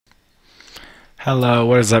Hello,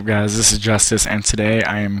 what is up guys? This is Justice and today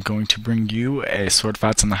I am going to bring you a Sword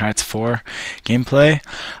Fights on the Heights 4 gameplay.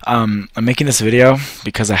 I'm making this video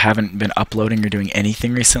because I haven't been uploading or doing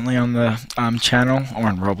anything recently on the channel or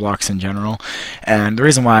on Roblox in general. And the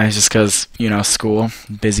reason why is just because, you know, school,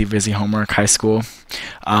 busy homework, high school.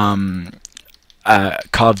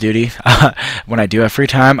 Call of Duty. When I do have free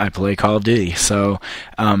time, I play Call of Duty. So,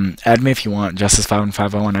 add me if you want.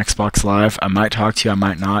 Justice5150 on Xbox Live. I might talk to you, I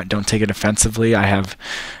might not. Don't take it offensively. I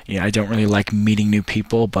don't really like meeting new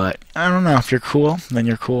people, but I don't know. If you're cool, then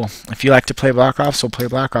you're cool. If you like to play Black Ops, we'll play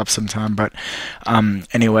Black Ops sometime. But,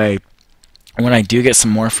 anyway. When I do get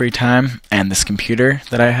some more free time and this computer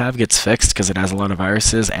that I have gets fixed because it has a lot of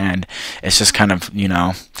viruses and it's just kind of, you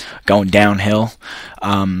know, going downhill,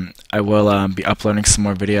 I will be uploading some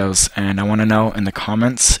more videos, and I want to know in the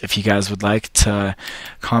comments if you guys would like to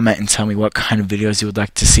comment and tell me what kind of videos you would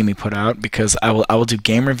like to see me put out, because I will do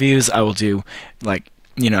game reviews. I will do, like,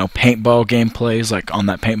 you know, paintball gameplays, like on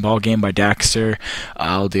that paintball game by Daxter.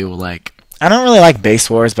 I'll do, like, I don't really like base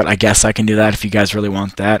wars, but I guess I can do that if you guys really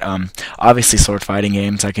want that. Obviously sword fighting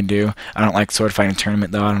games I can do. I don't like sword fighting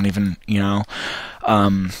tournament though. I don't even, you know.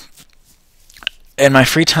 In my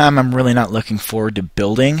free time, I'm really not looking forward to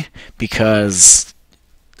building because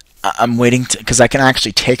I'm waiting to, because I can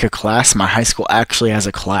actually take a class. My high school actually has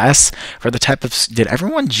a class for the type of. Did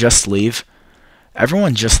everyone just leave?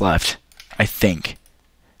 Everyone just left, I think.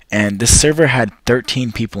 And this server had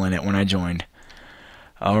 13 people in it when I joined.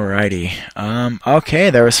 Alrighty.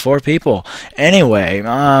 Okay, there was 4 people. Anyway,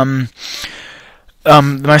 my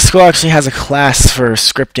school actually has a class for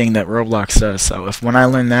scripting that Roblox does. So when I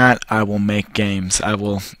learn that, I will make games. I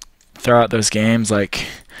will throw out those games like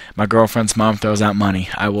my girlfriend's mom throws out money.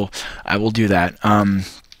 I will do that.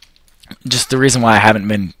 Just the reason why I haven't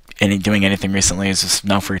been doing anything recently is just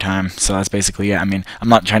no free time. So that's basically it. I mean, I'm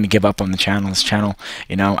not trying to give up on the channel. This channel,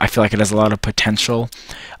 you know, I feel like it has a lot of potential.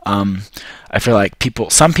 I feel like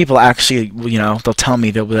some people actually, you know, they'll tell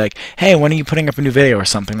me, they'll be like, hey, when are you putting up a new video or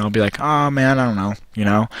something? And I'll be like, oh man, I don't know, you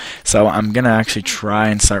know. So I'm gonna actually try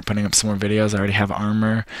and start putting up some more videos. I already have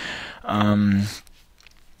armor. I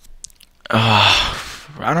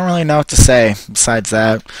don't really know what to say besides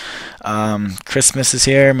that. Christmas is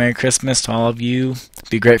here. Merry Christmas to all of you.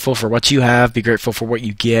 Be grateful for what you have. Be grateful for what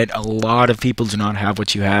you get. A lot of people do not have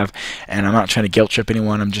what you have, and I'm not trying to guilt trip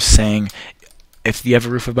anyone. I'm just saying, if you have a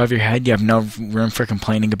roof above your head, you have no room for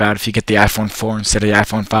complaining about if you get the iPhone 4 instead of the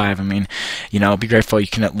iPhone 5. I mean, you know, be grateful you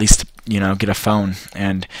can at least, you know, get a phone,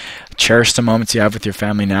 and cherish the moments you have with your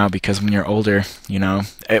family now, because when you're older, you know,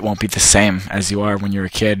 it won't be the same as you are when you're a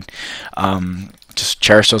kid. Just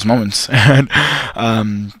cherish those moments.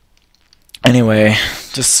 Anyway,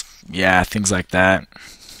 just, yeah, things like that.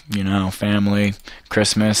 You know, family,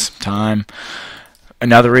 Christmas, time.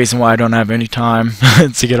 Another reason why I don't have any time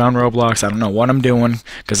to get on Roblox. I don't know what I'm doing,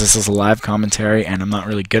 because this is a live commentary and I'm not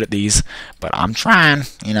really good at these, but I'm trying.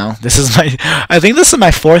 You know, I think this is my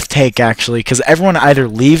 4th take actually, because everyone either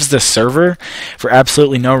leaves the server for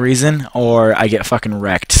absolutely no reason or I get fucking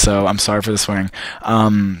wrecked. So I'm sorry for the swearing.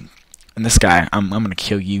 And this guy, I'm gonna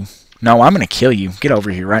kill you. No, I'm gonna kill you. Get over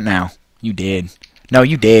here right now. You did. No,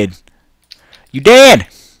 you did. You did.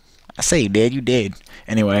 I say you did. You did.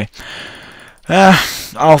 Anyway.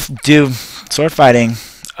 I'll do sword fighting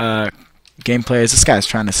gameplays. This guy's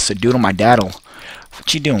trying to doodle my daddle.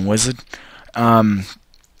 What you doing, wizard?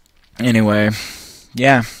 Anyway,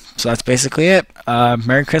 yeah. So that's basically it.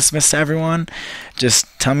 Merry Christmas to everyone. Just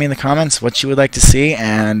tell me in the comments what you would like to see,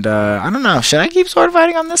 and I don't know. Should I keep sword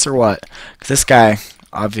fighting on this or what? 'Cause this guy,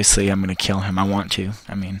 obviously, I'm gonna kill him. I want to.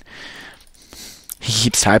 I mean, he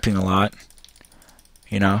keeps typing a lot.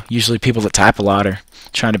 You know, usually people that type a lot are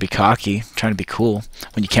trying to be cocky, trying to be cool,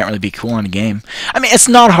 when you can't really be cool in a game. I mean, it's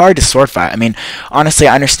not hard to sword fight. I mean, honestly,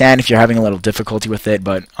 I understand if you're having a little difficulty with it,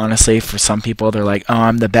 but honestly, for some people, they're like, oh,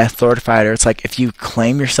 I'm the best sword fighter. It's like, if you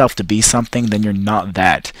claim yourself to be something, then you're not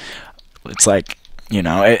that. It's like, you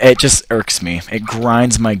know, it just irks me. It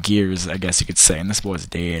grinds my gears, I guess you could say, and this boy's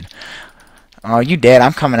dead. Oh, you dead.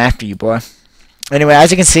 I'm coming after you, boy. Anyway,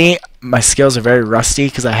 as you can see, my skills are very rusty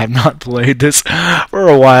because I have not played this for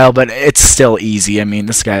a while, but it's still easy. I mean,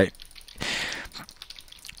 this guy,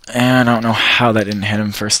 and I don't know how that didn't hit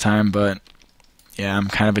him first time, but yeah, I'm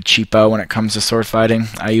kind of a cheapo when it comes to sword fighting.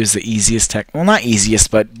 I use the easiest well, not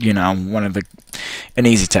easiest, but, you know, an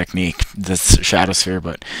easy technique, the shadow sphere,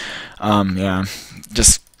 but, yeah,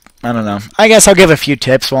 just, I don't know. I guess I'll give a few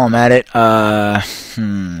tips while I'm at it.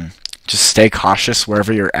 Just stay cautious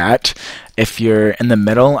wherever you're at. if you're in the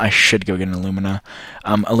middle, I should go get an Illumina.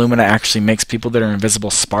 Illumina actually makes people that are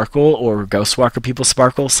invisible sparkle, or Ghost Walker people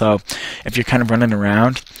sparkle. So if you're kind of running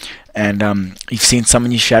around and you've seen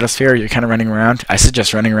someone use Shadow Sphere, you're kind of running around, I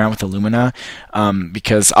suggest running around with Illumina,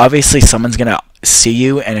 because obviously someone's going to see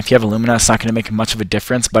you, and if you have Illumina, it's not going to make much of a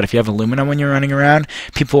difference. But if you have Illumina when you're running around,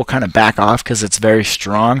 people will kind of back off because it's very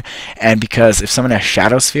strong, and because if someone has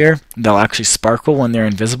Shadow Sphere, they'll actually sparkle when they're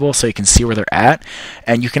invisible, so you can see where they're at,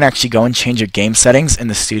 and you can actually go and change your game settings in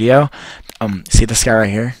the studio. See this guy right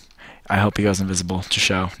here? I hope he goes invisible to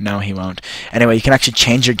show. No, he won't. Anyway, you can actually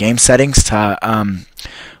change your game settings to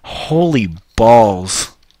holy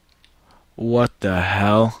balls. What the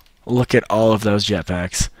hell? Look at all of those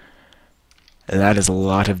jetpacks. That is a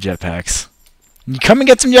lot of jetpacks. Come and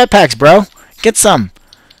get some jetpacks, bro. Get some.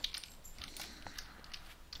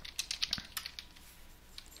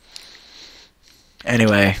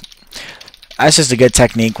 Anyway, that's just a good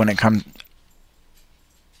technique when it comes...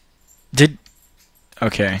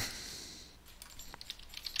 Okay.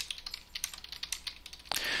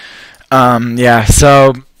 Yeah,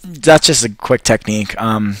 so that's just a quick technique.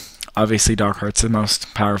 Obviously Dark Heart's the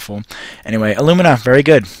most powerful. Anyway, Illumina, very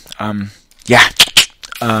good. Yeah.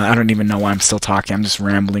 I don't even know why I'm still talking. I'm just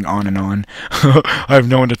rambling on and on. I have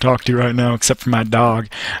no one to talk to right now except for my dog.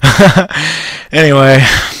 Anyway,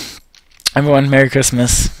 everyone, Merry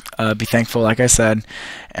Christmas. Be thankful, like I said.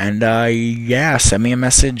 And, yeah, send me a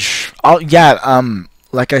message.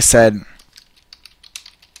 Like I said...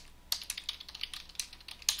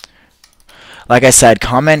 Like I said,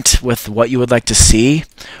 comment with what you would like to see,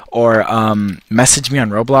 or message me on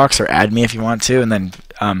Roblox, or add me if you want to, and then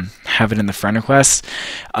have it in the friend requests.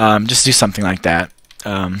 Just do something like that,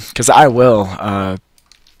 because I will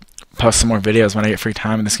post some more videos when I get free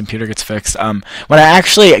time and this computer gets fixed. When I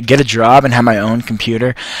actually get a job and have my own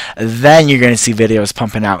computer, then you're going to see videos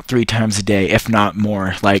pumping out 3 times a day, if not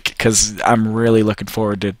more. Because I'm really looking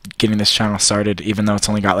forward to getting this channel started, even though it's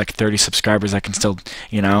only got like 30 subscribers. I can still,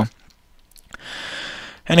 you know.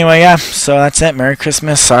 Anyway, yeah, so that's it. Merry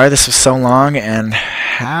Christmas. Sorry this was so long, and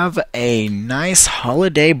have a nice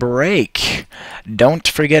holiday break. Don't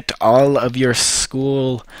forget all of your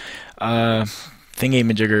school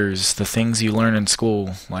thingy-majiggers, the things you learn in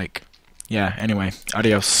school. Yeah, anyway,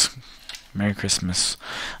 adios. Merry Christmas.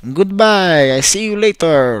 Goodbye. I see you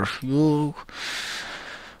later.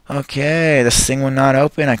 Okay, this thing will not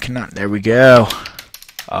open. I cannot. There we go.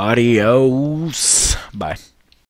 Adios. Bye.